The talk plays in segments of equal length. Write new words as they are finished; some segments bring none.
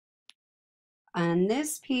And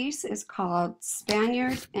this piece is called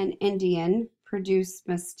Spaniard and Indian, produced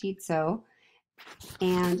Mestizo,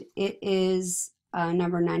 and it is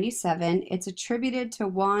number 97. It's attributed to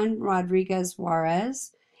Juan Rodriguez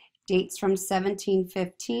Juarez, dates from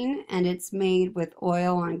 1715, and it's made with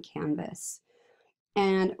oil on canvas.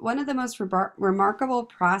 And one of the most remarkable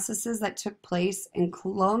processes that took place in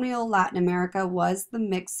colonial Latin America was the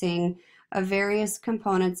mixing of various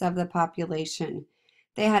components of the population.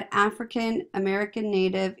 They had African, American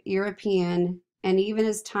Native, European, and even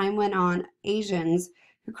as time went on, Asians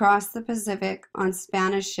who crossed the Pacific on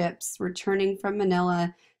Spanish ships returning from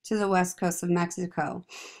Manila to the west coast of Mexico.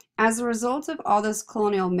 As a result of all this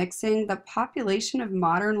colonial mixing, the population of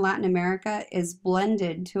modern Latin America is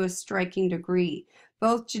blended to a striking degree,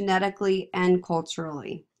 both genetically and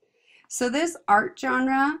culturally. So this art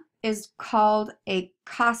genre is called a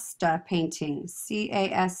casta painting,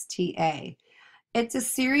 C-A-S-T-A. It's a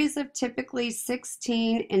series of typically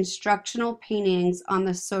 16 instructional paintings on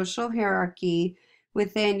the social hierarchy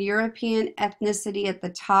within European ethnicity at the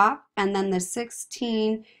top, and then the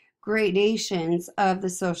 16 gradations of the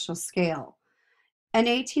social scale. An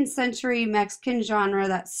 18th century Mexican genre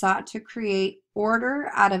that sought to create order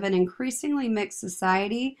out of an increasingly mixed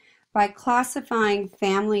society by classifying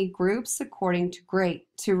family groups according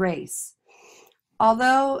to race.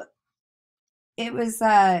 Although it was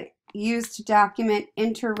used to document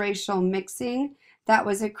interracial mixing that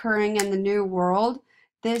was occurring in the New World,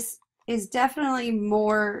 this is definitely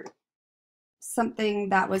more something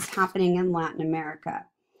that was happening in Latin America.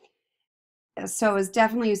 So it's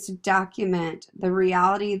definitely used to document the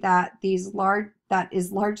reality that that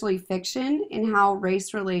is largely fiction in how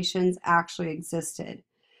race relations actually existed.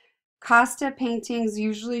 Costa paintings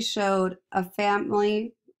usually showed a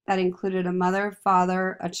family that included a mother,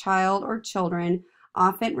 father, a child, or children,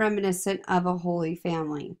 often reminiscent of a Holy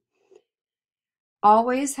Family.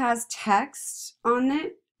 Always has text on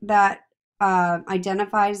it that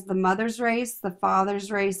identifies the mother's race, the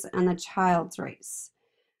father's race, and the child's race.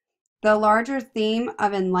 The larger theme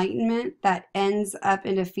of enlightenment that ends up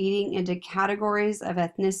into feeding into categories of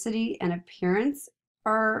ethnicity and appearance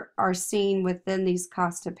are seen within these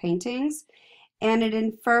Costa paintings, and it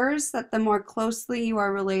infers that the more closely you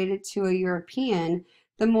are related to a European,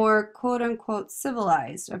 the more quote-unquote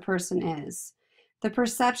civilized a person is. The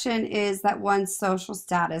perception is that one's social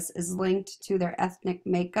status is linked to their ethnic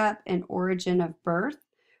makeup and origin of birth.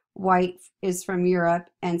 White is from Europe,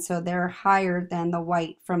 and so they're higher than the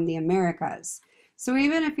white from the Americas. So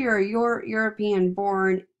even if you're a European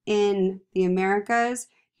born in the Americas,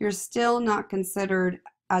 you're still not considered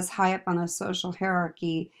as high up on the social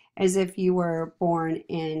hierarchy as if you were born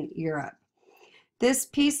in Europe. This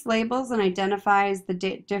piece labels and identifies the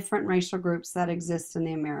different racial groups that exist in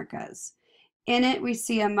the Americas. In it, we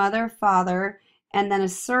see a mother, father, and then a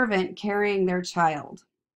servant carrying their child.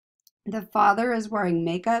 The father is wearing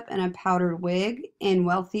makeup and a powdered wig in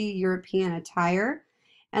wealthy European attire,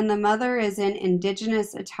 and the mother is in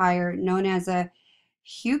indigenous attire known as a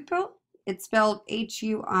huipil. It's spelled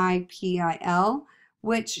Huipil,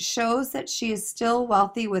 which shows that she is still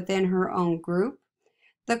wealthy within her own group.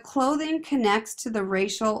 The clothing connects to the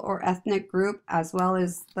racial or ethnic group as well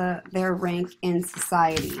as their rank in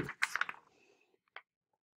society.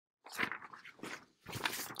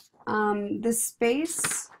 The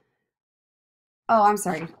space, oh, I'm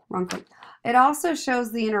sorry, wrong click. It also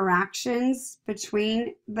shows the interactions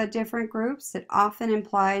between the different groups. It often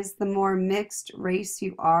implies the more mixed race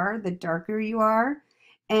you are, the darker you are.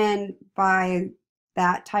 And by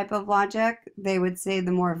that type of logic, they would say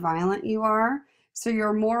the more violent you are. So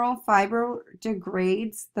your moral fiber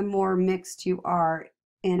degrades the more mixed you are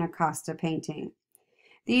in a Costa painting.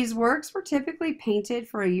 These works were typically painted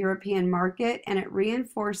for a European market, and it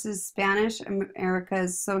reinforces Spanish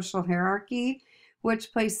America's social hierarchy,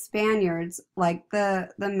 which placed Spaniards, like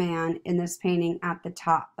the man in this painting, at the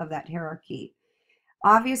top of that hierarchy.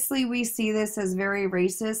 Obviously, we see this as very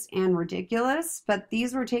racist and ridiculous, but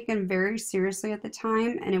these were taken very seriously at the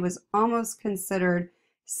time, and it was almost considered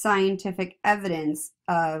scientific evidence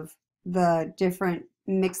of the different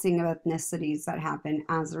mixing of ethnicities that happened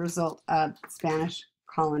as a result of Spanish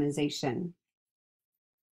colonization.